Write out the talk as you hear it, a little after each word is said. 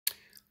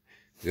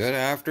Good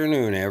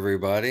afternoon,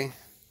 everybody.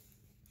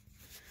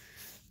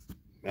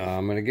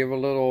 I'm going to give a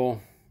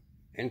little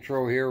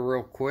intro here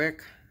real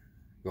quick,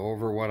 go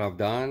over what I've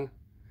done,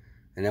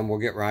 and then we'll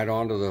get right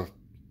on to the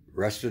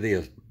rest of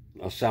the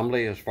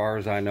assembly as far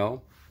as I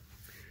know.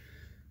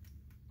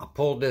 I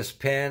pulled this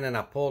pin and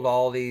I pulled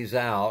all these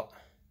out,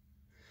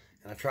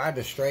 and I tried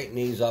to straighten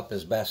these up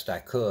as best I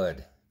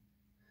could.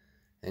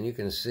 And you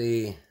can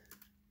see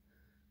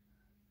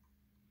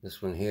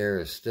this one here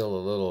is still a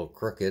little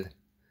crooked.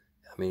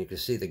 I mean, you can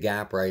see the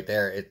gap right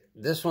there.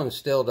 This one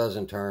still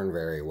doesn't turn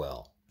very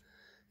well.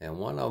 And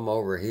one of them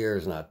over here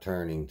is not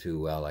turning too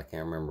well. I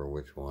can't remember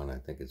which one. I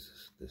think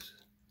it's this.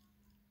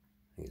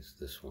 I think it's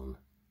this one.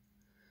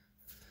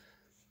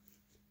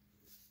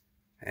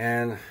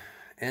 And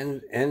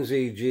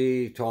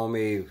NZG told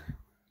me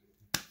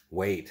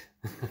wait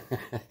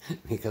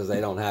because they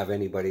don't have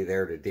anybody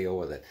there to deal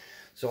with it.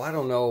 So I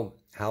don't know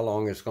how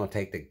long it's going to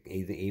take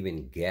to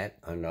even get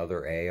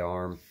another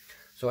A-arm.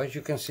 So as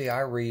you can see, I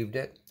reeved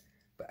it.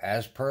 But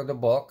as per the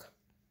book,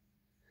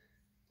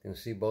 you can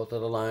see both of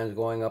the lines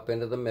going up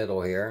into the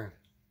middle here.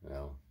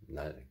 Well,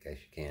 not, I guess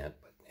you can't,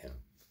 but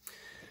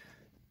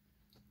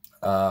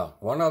yeah.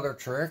 One other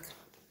trick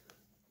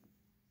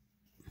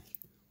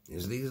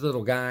is these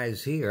little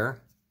guys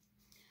here.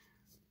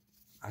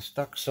 I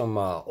stuck some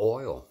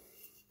oil,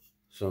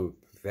 some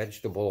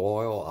vegetable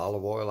oil,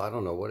 olive oil, I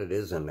don't know what it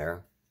is in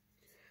there.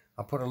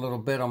 I put a little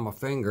bit on my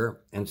finger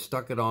and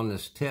stuck it on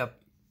this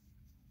tip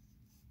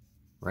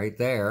right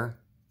there,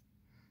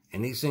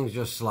 and these things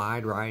just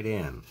slide right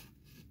in.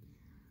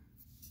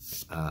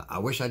 I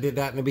wish I did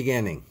that in the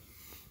beginning.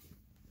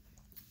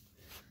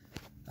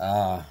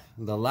 The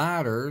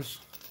ladders,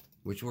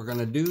 which we're going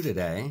to do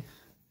today,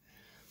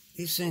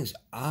 these things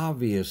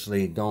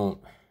obviously don't,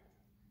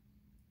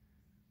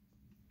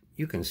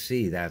 you can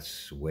see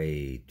that's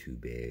way too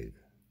big.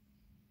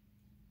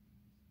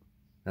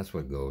 That's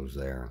what goes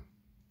there.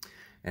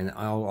 And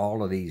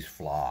all of these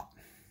flop.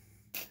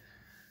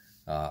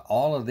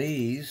 All of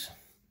these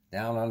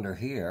down under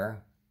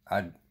here,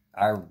 I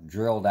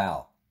drilled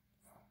out.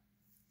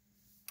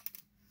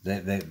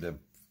 The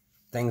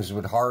things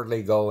would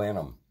hardly go in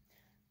them.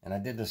 And I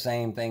did the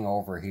same thing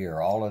over here.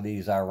 All of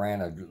these I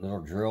ran a little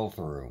drill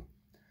through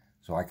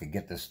so I could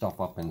get this stuff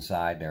up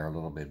inside there a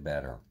little bit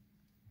better.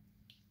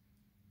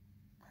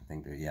 I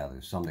think that, yeah,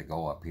 there's some that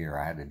go up here.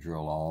 I had to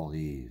drill all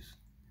these.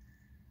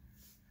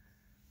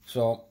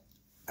 So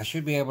I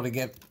should be able to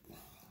get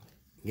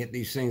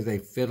these things, they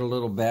fit a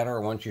little better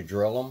once you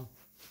drill them.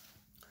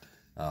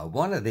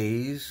 One of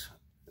these,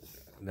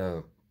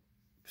 the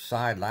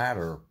side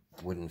ladder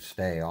wouldn't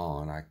stay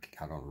on. I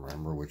don't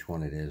remember which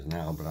one it is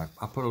now, but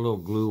I put a little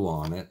glue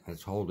on it.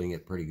 It's holding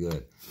it pretty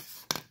good.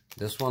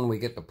 This one we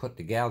get to put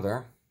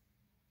together.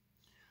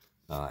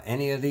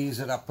 Any of these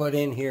that I put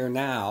in here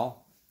now,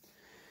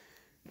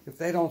 if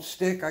they don't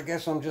stick, I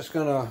guess I'm just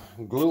gonna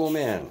glue them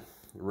in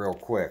real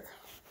quick.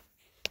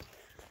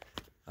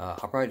 I'll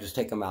probably just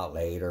take them out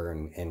later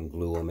and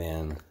glue them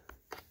in.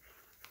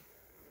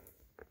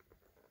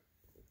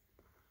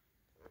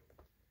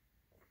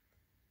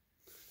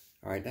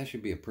 All right, that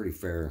should be a pretty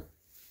fair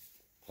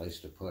place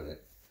to put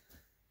it.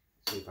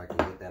 See if I can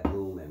get that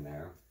boom in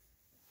there.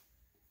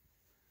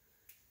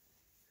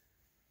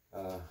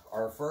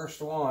 Our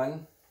first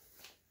one,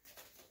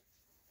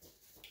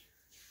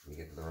 let me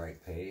get to the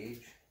right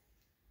page.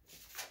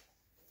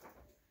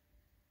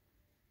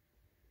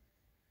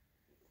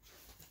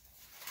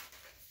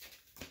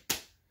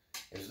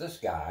 Is this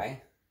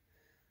guy,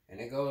 and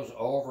it goes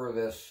over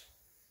this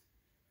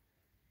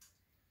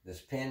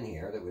pin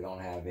here that we don't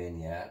have in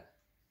yet.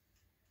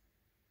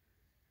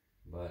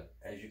 But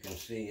as you can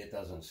see, it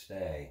doesn't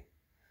stay.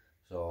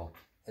 So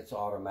it's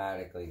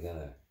automatically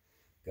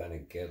gonna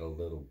get a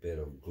little bit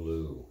of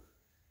glue.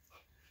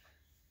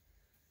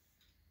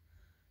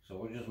 So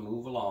we'll just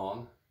move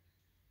along.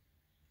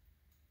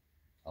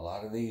 A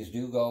lot of these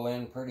do go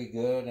in pretty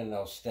good and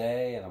they'll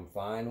stay, and I'm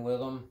fine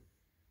with them.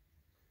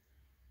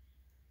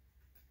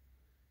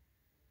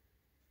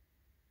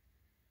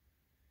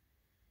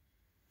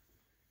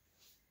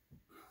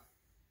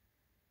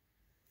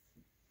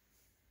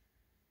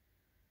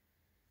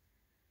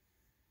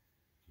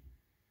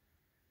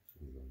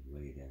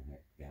 Way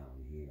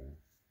down here.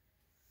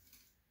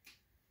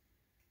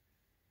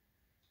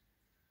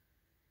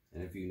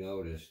 And if you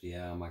noticed,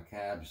 yeah, my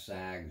cab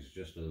sags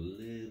just a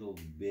little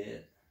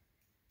bit,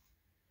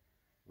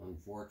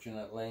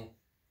 unfortunately.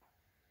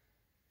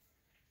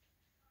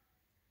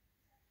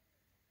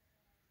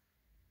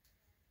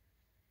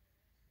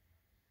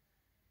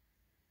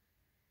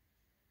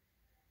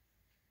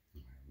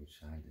 Which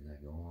side did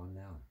that go on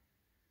now?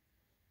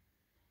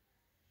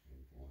 Oh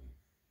boy.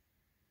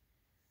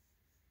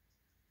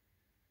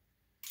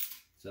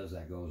 It says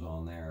that goes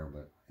on there,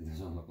 but it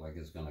doesn't look like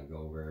it's going to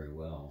go very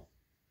well.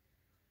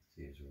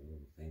 See, is there a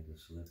little thing to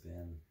slip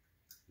in?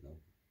 Nope.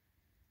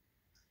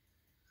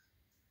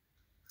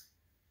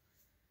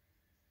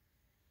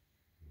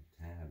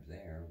 Tab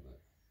there, but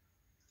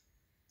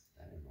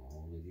that didn't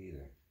hold it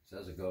either. It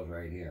says it goes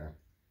right here.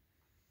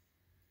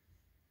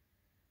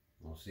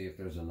 We'll see if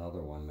there's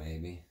another one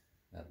maybe.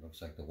 That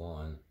looks like the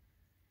one.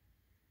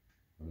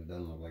 But it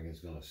doesn't look like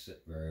it's going to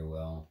sit very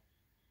well.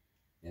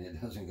 And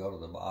it doesn't go to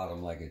the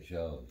bottom like it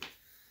shows.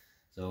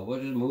 So we'll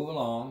just move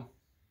along.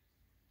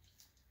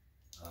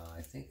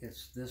 I think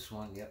it's this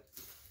one. Yep.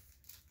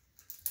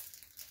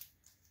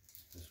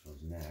 This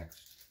one's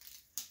next.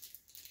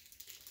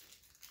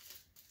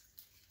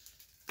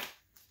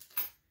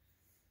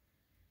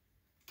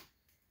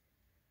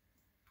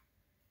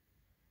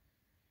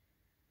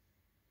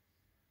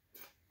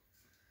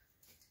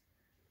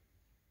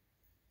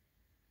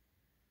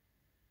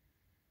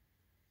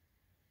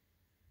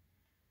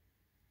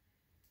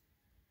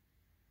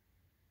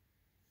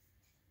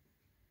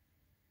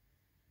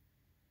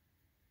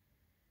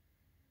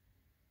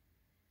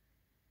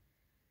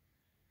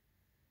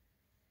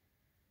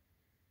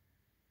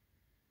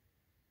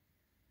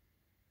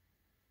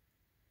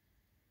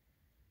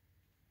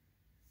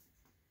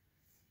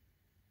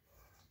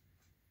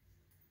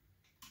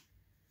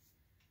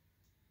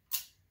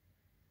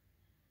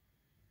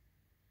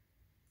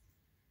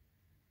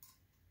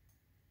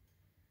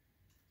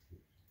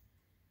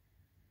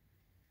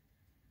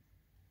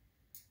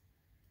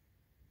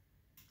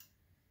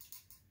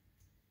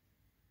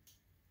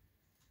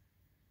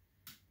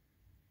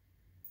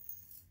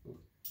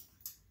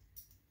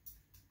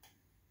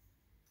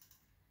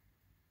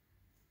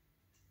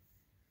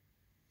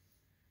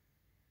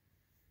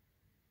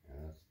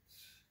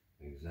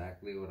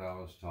 Exactly what I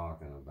was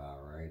talking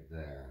about right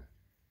there.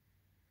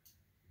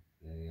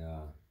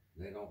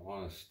 They don't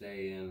want to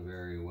stay in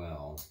very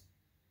well.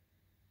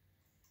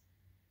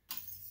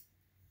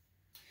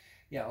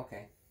 Yeah,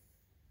 okay.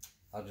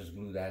 I'll just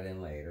glue that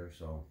in later,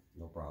 so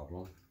no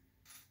problem.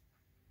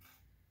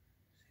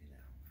 See now,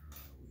 where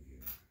are we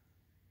here?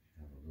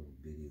 Should have a little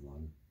bitty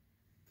one.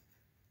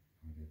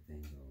 Where did that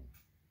thing go?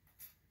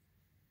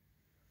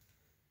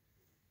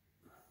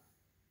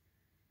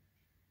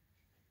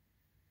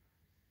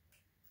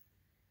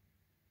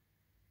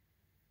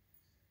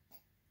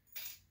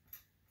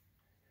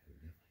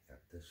 Got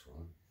this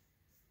one.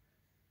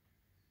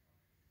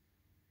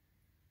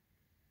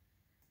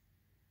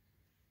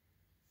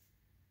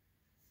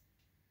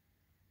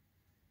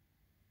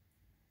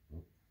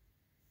 Oh.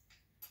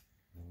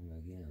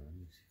 Again, let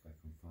me see if I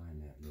can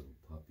find that little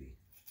puppy.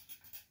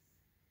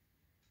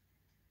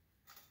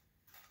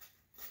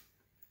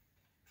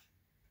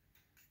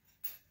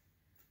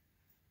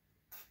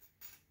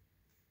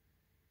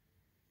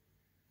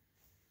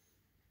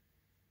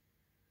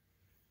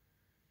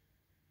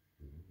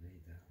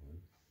 Ain't that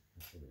one.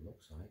 That's what it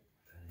looks like.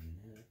 That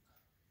ain't it.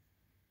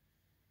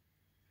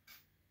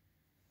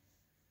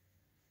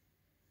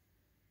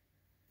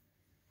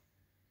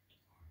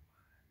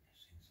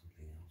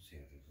 Something else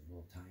here. There's a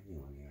little tiny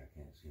one here I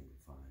can't seem to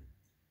find. I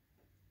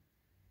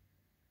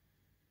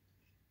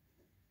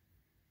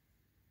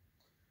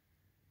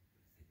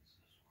think it's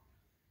this one.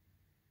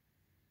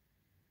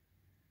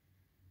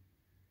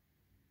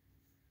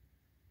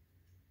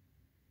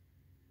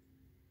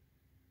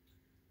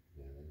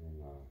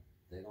 Yeah,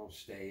 they don't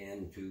stay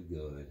in too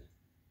good.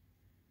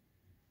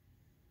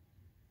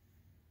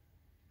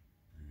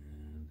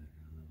 And I got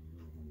another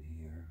little one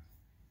here.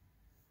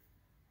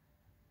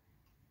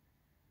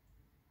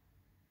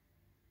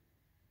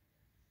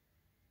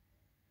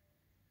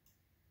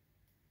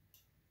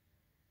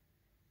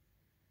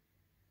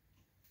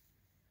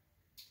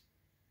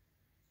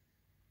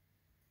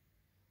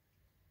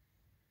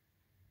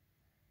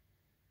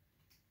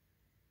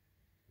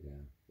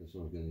 Yeah, this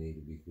one's going to need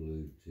to be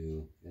glued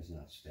too. It's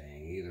not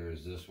staying. Either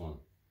is this one.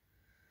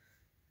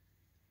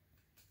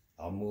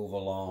 I'll move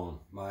along.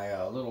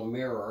 My little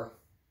mirror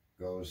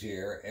goes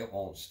here. It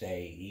won't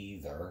stay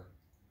either.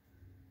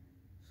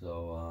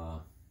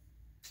 So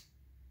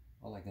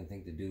all I can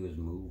think to do is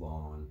move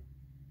on.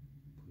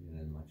 Put in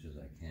as much as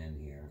I can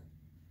here.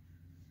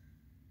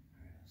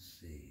 All right, let's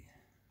see.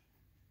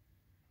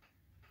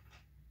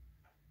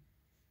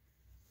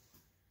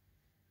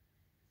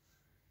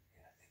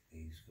 Yeah, I think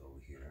these go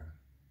here.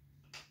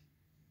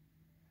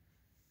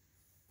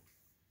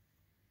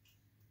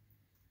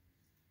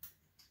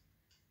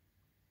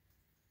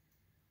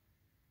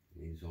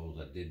 These holes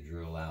I did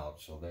drill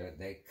out, so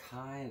they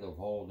kind of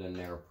hold in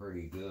there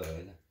pretty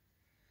good.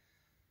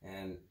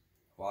 And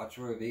watch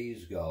where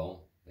these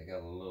go. They got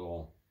a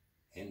little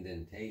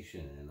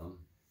indentation in them.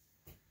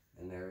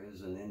 And there is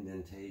an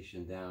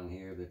indentation down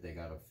here that they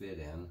got to fit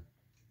in.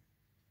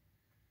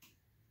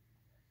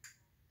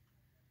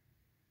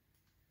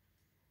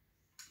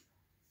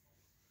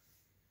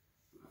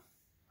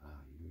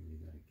 Wow, you really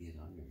got to get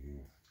under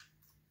here.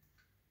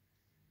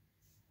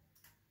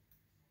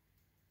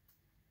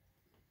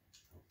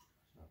 Oh,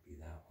 must not be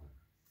that one.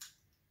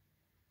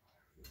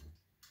 There we go.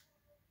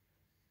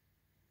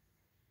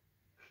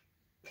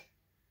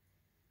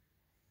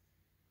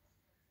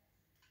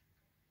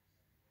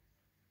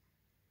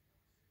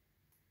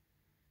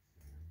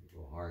 It's a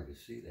little hard to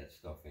see that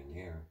stuff in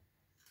here.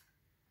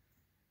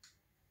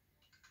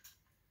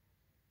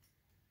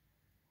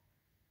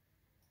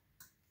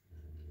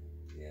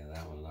 Yeah,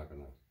 that one's not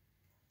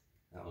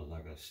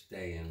going to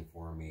stay in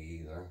for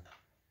me either.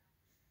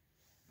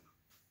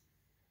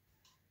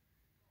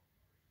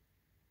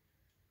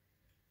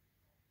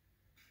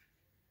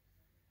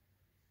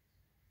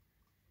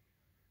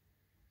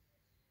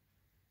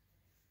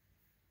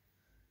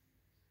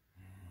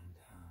 And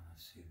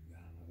let's see, we've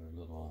got another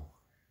little...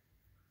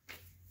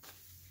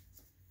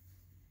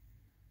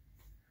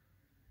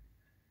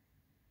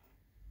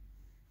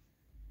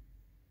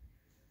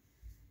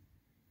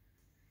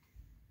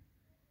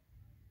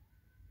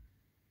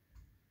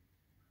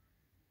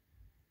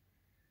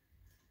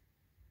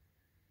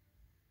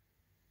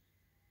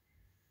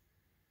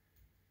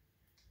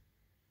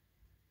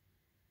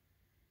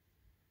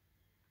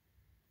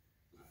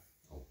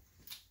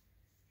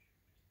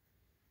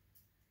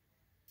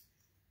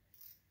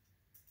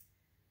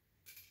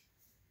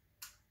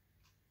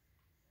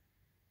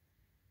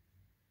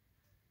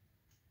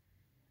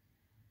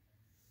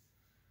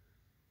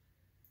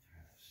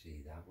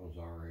 See, that one's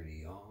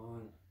already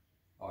on.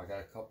 Oh, I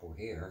got a couple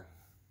here.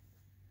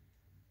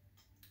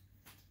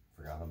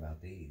 Forgot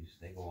about these.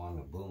 They go on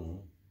the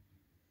boom.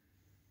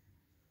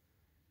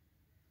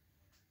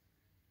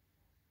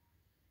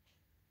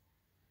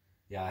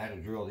 Yeah, I had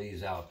to drill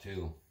these out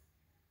too.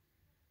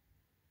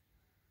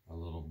 A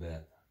little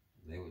bit.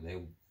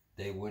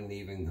 They wouldn't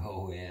even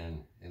go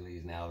in. At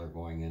least now they're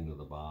going into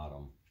the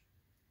bottom.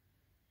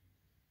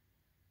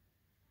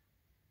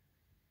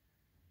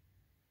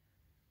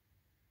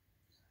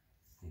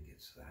 I think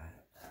it's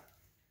that.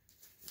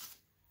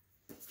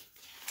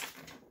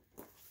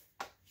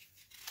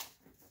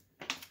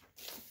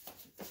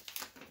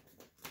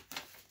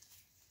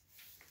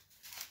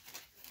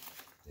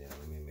 Yeah,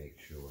 let me make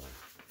sure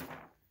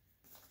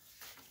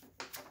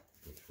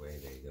which way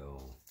they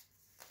go.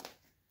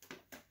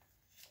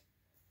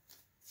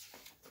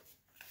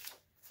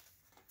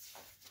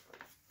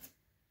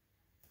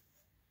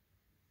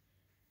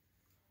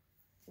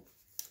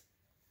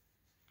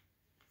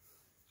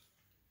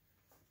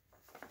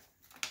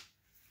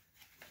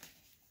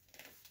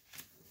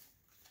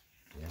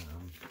 Yeah,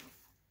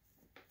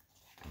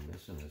 I'm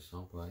missing it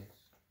someplace.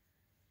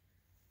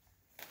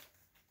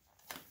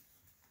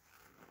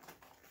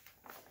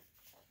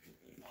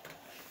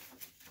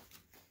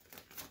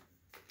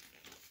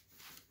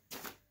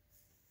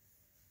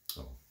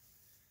 Oh,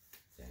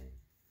 dang.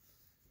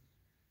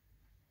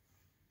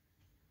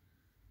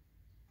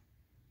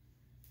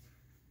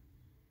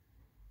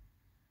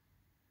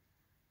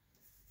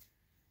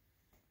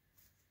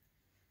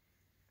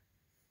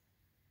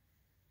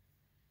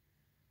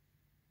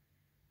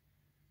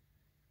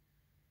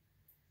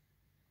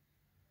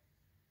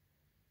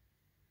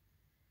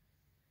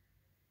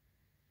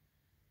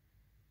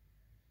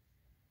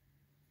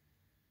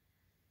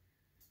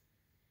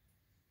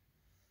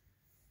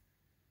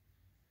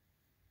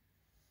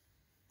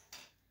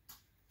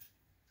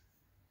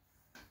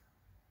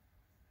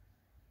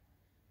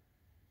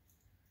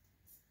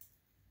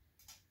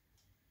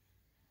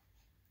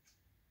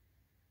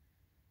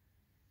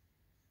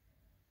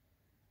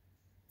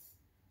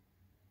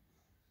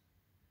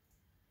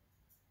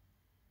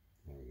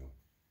 There we go.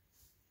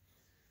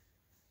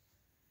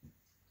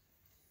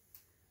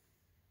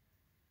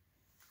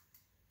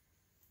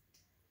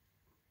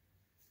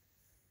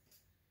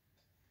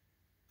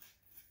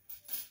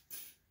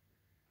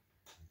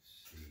 Let's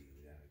see,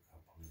 we got a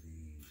couple of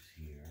these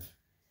here.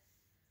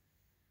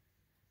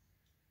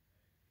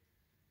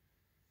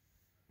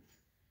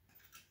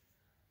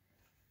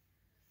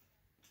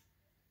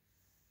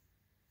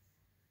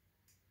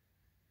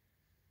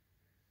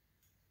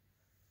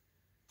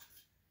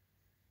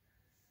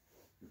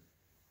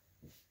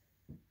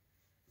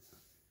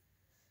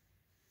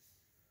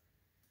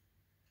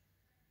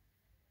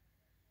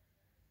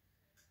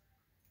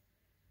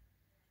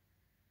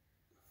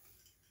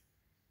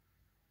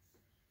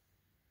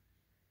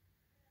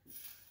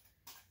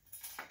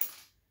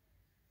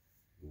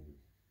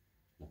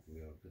 Not gonna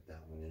be able to put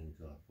that one in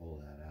until I pull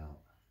that out.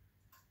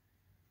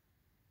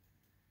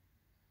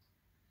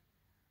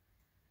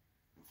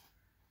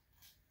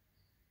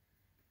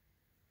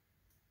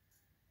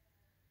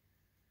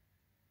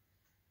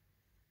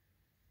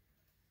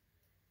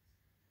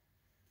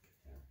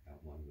 Yeah, that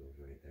one goes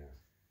right there.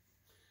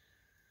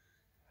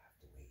 I have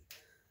to wait.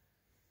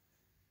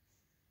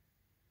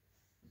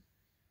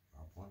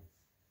 Drop one.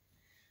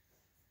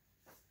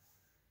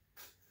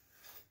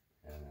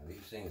 And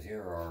these things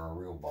here are a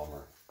real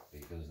bummer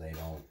because they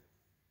don't.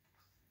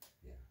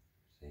 Yeah,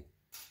 see.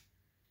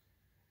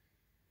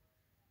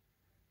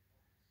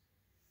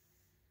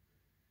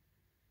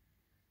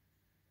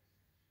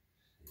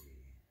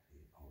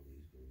 Oh,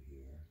 these go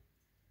here.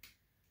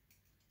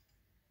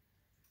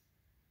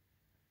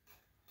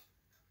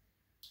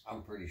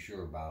 I'm pretty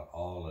sure about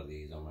all of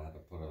these. I'm gonna have to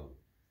put a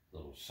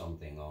little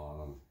something on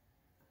them.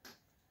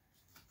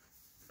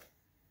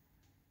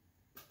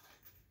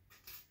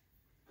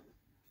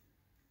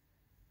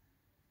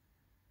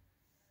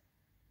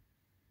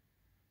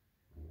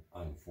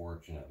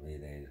 Unfortunately,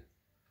 they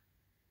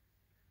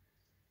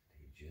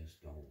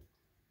just don't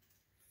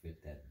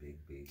fit that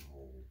big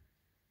hole.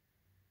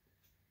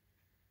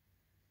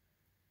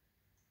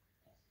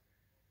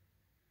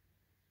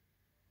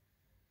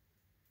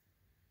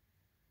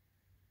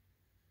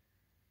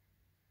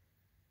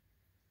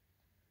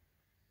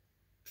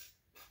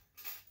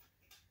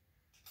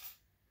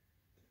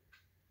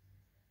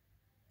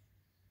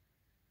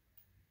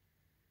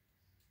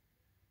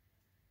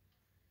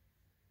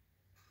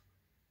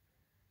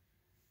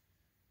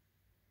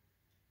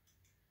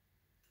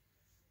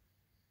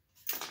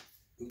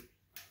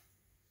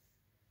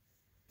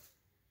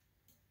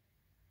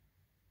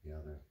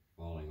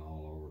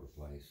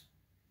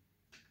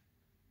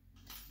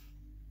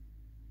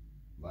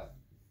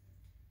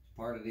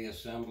 part of the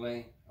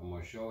assembly. I'm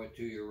going to show it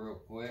to you real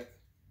quick.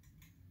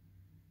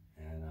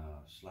 And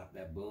slap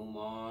that boom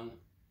on.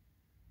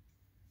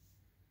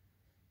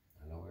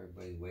 I know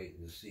everybody's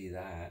waiting to see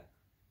that.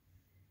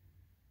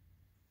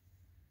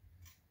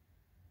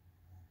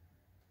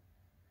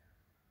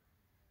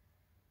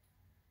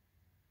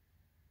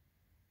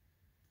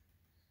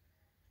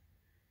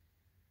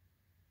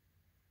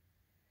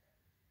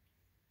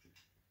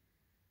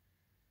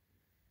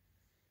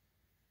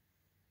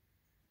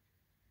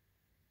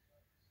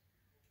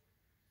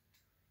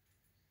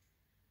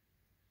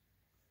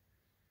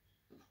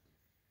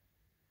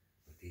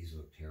 These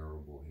look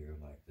terrible here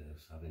like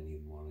this. I didn't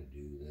even want to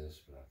do this,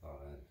 but I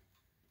thought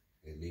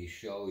I'd at least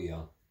show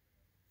you.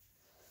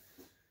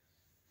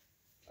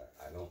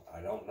 I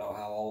don't know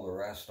how all the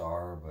rest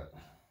are, but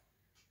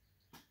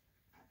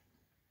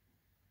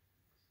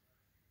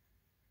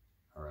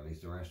or at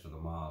least the rest of the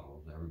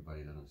models.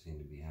 Everybody doesn't seem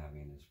to be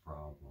having this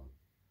problem.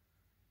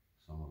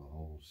 Some of the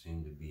holes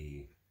seem to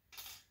be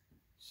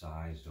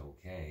sized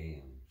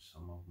okay, and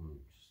some of them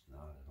just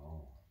not at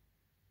all.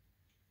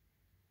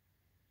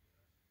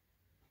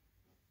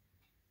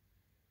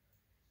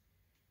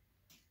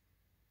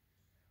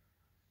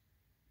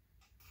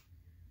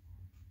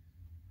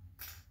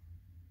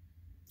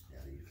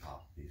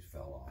 These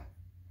fell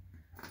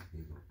off.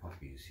 These little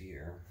puppies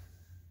here.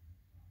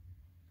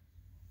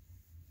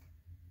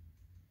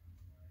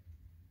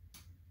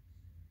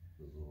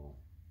 There's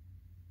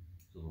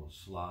a little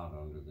slot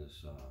under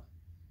this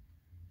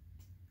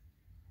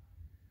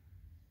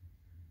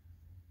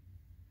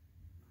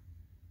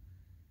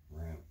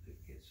ramp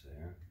that gets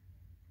there.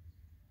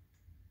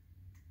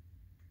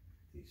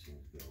 These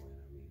things go in,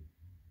 I mean.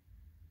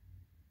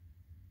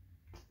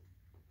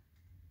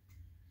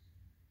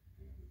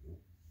 There we go.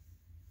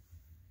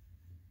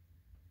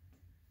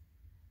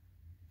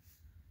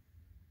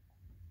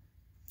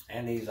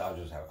 And these I'll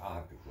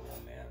have to glue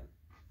them in.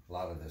 A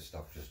lot of this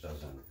stuff just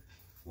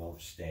won't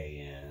stay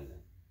in.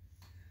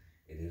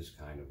 It is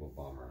kind of a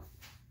bummer.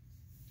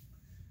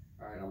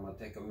 All right, I'm gonna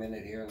take a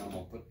minute here and I'm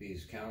gonna put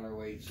these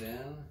counterweights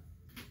in.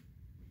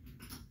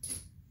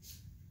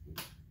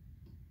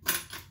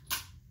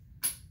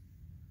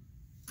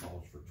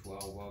 Calls for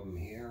 12 of them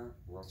here,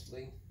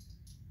 roughly.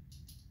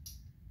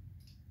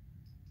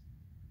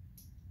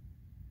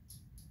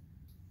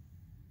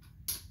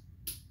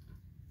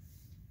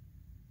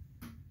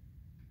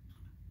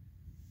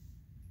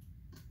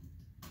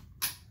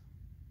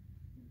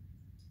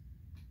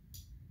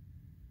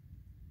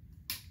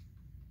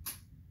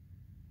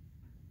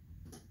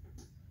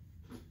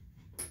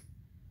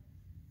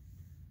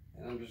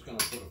 And I'm just going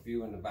to put a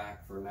few in the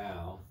back for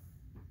now.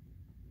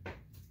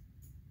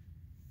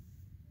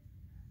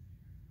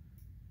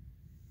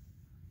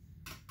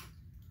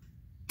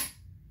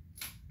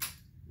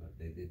 But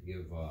they did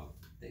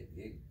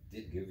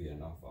give you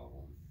enough of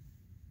them.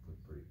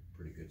 Put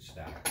pretty good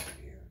stack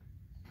in here.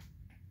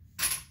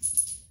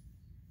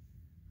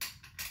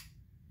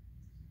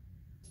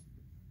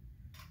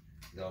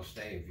 They'll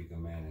stay if you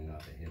can manage not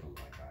to hit them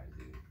like I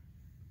do.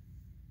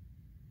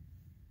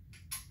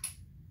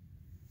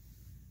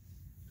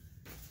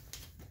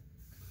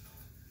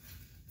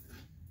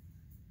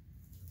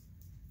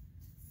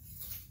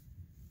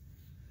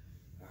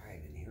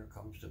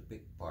 Comes the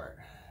big part.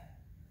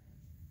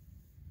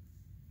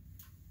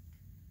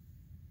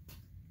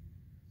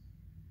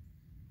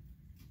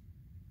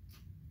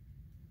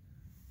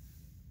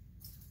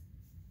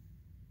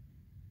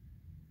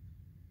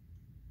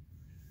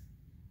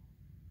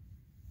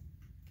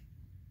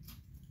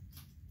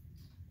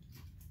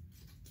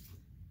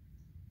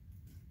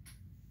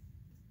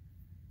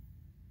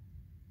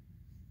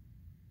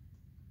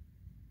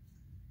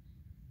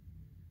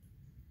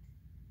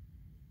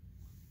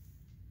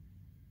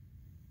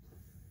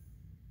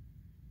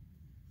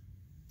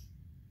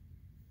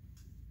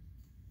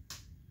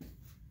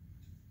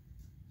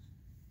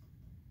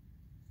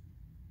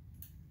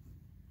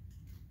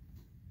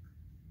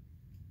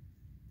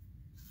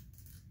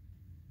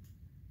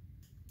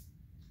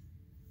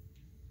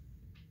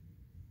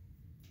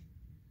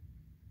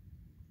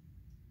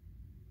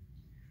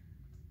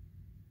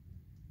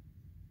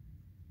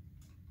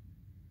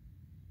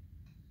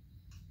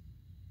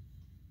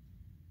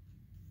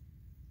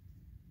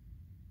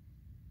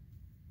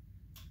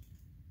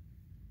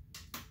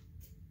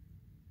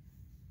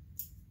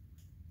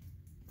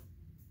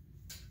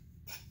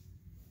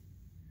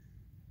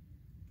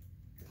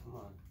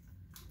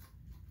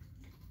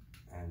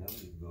 And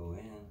those go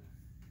in.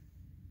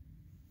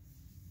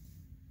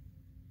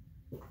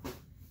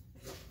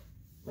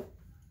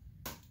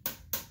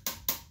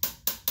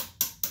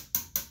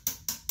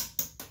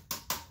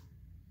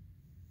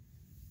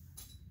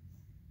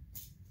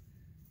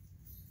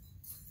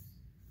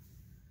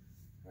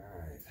 All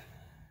right,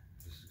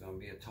 this is going to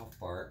be a tough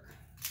part.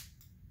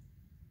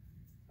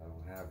 I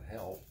don't have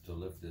help to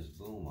lift this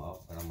boom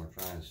up, but I'm going to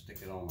try and stick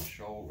it on my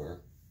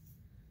shoulder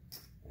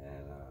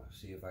and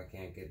see if I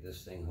can't get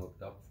this thing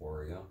hooked up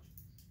for you.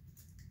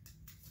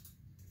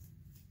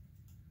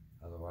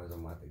 Otherwise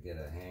I'm going to have to get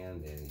a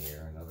hand in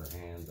here, another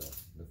hand to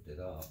lift it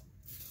up.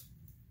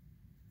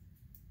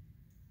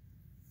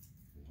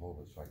 hold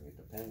it so I can get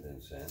the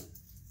pendants in.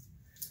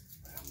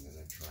 But I'm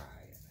gonna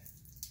try it.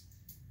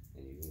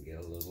 And you can get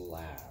a little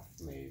laugh,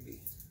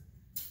 maybe.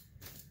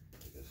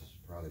 This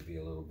will probably be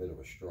a little bit of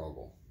a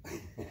struggle.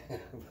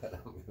 But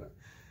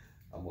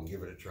I'm gonna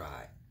give it a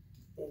try.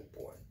 Oh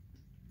boy.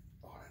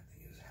 Oh, that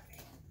thing is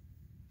heavy.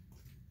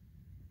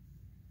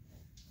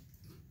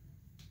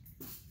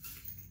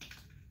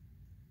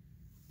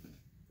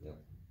 Yep,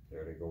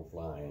 there they go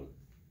flying.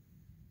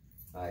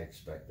 I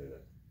expected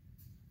it.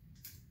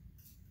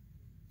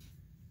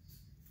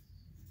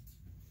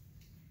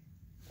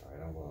 All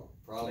right, I'm gonna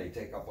probably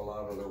take up a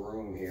lot of the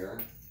room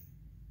here.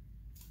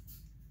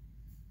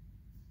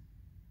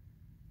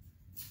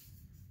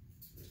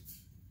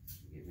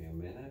 Give me a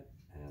minute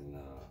and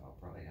I'll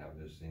probably have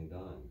this thing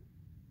done.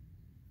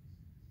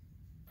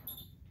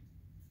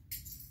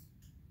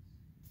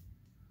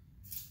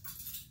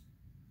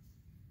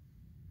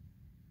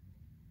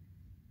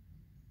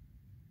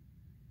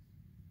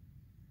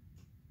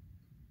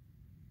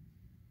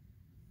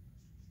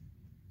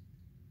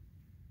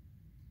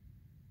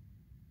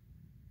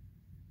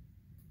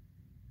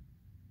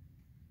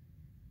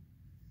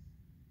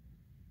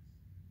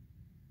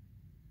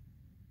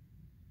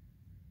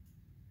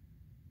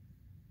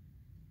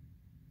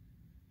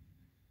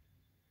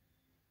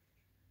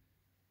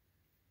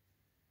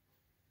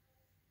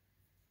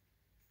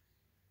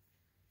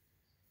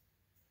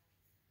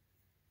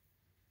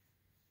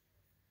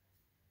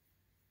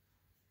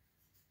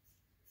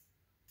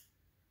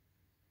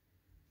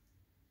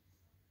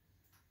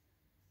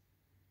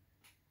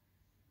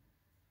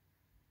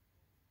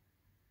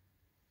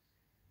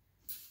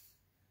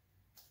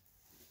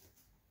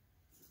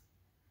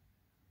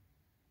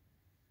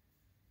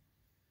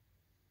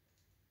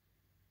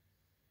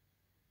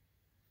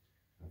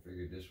 I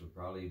figured this would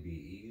probably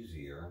be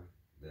easier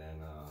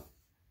than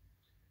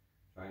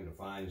trying to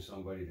find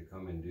somebody to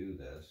come and do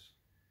this.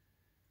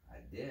 I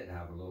did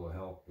have a little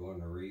help doing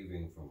the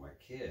reeving from my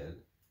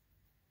kid.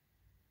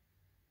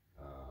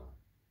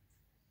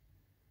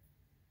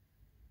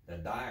 The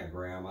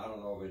diagram, I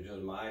don't know if it's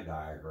just my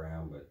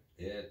diagram, but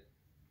it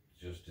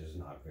just is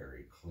not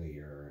very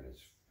clear and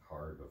it's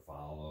hard to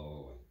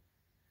follow.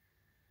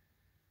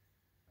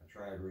 And I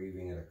tried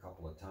reeving it a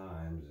couple of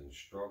times and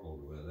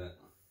struggled with it.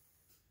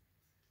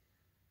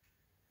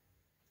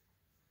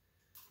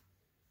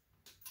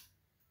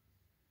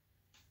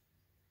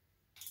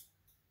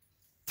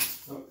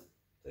 Oh,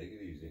 take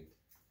it easy.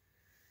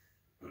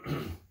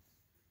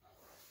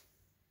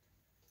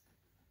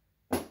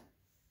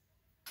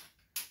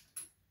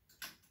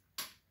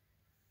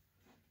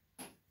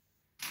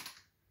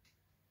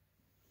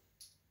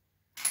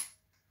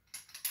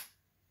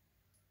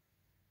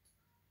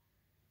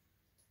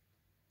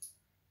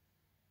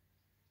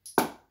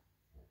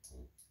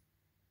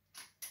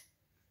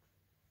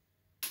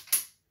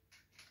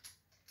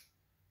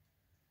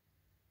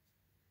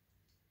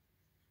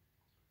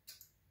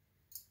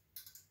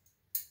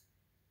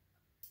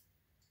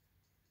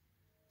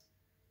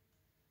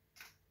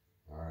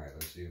 Alright,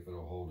 let's see if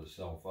it'll hold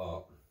itself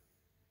up.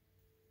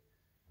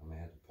 I may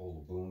have to pull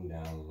the boom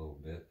down a little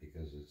bit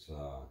because it's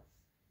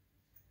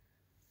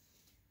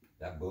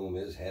that boom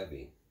is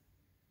heavy.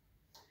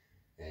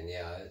 And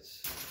yeah,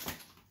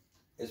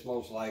 it's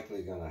most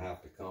likely gonna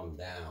have to come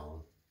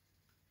down.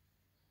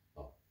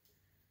 Oh,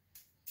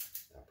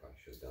 I probably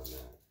should have done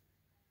that.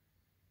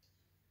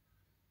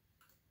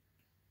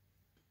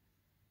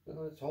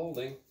 So it's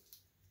holding.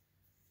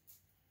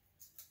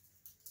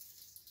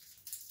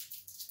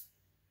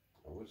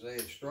 I would say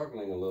it's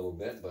struggling a little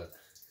bit, but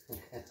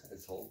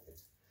it's holding.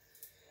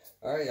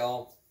 All right,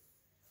 y'all.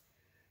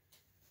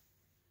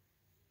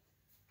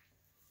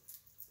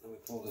 Let me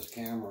pull this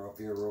camera up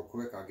here real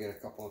quick. I'll get a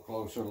couple of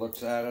closer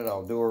looks at it.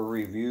 I'll do a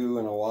review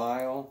in a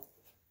while.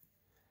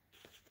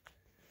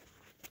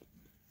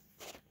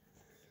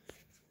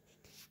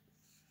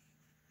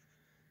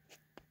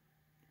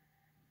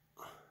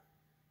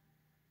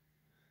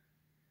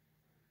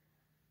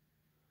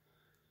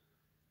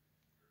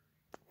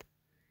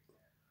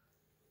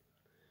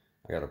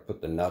 I got to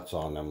put the nuts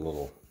on them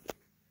little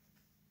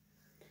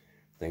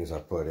things I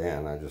put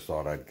in. I just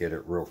thought I'd get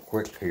it real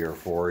quick here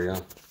for you.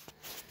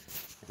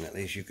 And at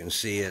least you can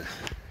see it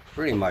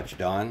pretty much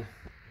done.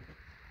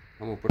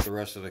 I'm going to put the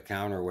rest of the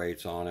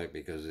counterweights on it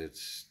because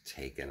it's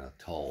taking a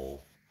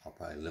toll. I'll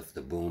probably lift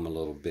the boom a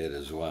little bit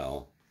as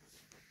well.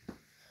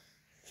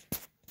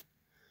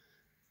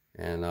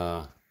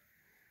 And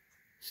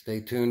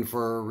stay tuned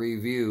for a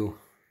review.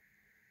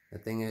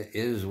 That thing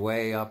is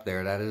way up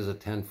there. That is a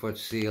 10-foot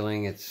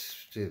ceiling.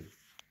 It's a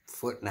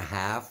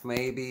 1.5 feet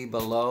maybe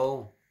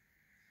below.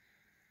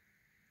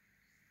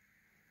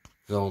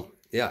 So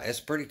yeah, it's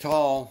pretty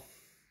tall.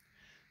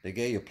 They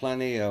gave you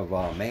plenty of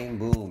main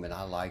boom, and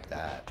I like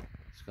that.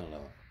 It's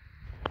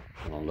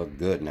gonna look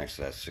good next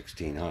to that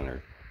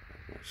 1600.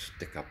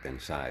 Stick up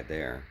inside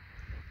there.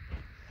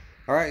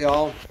 All right,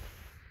 y'all.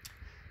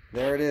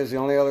 There it is. The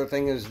only other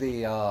thing is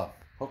the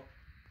hook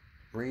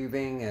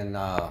reeving, and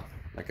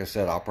like I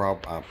said,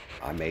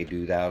 I may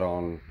do that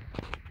on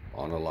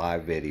a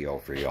live video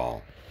for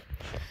y'all.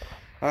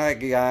 All right,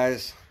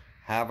 guys.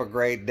 Have a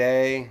great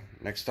day.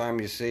 Next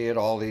time you see it,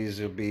 all these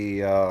will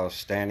be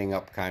standing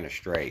up kind of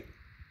straight.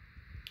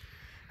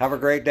 Have a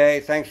great day.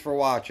 Thanks for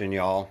watching,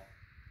 y'all.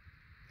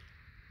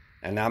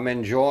 And I'm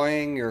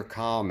enjoying your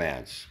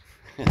comments.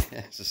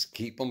 Just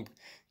keep them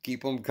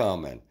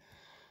coming.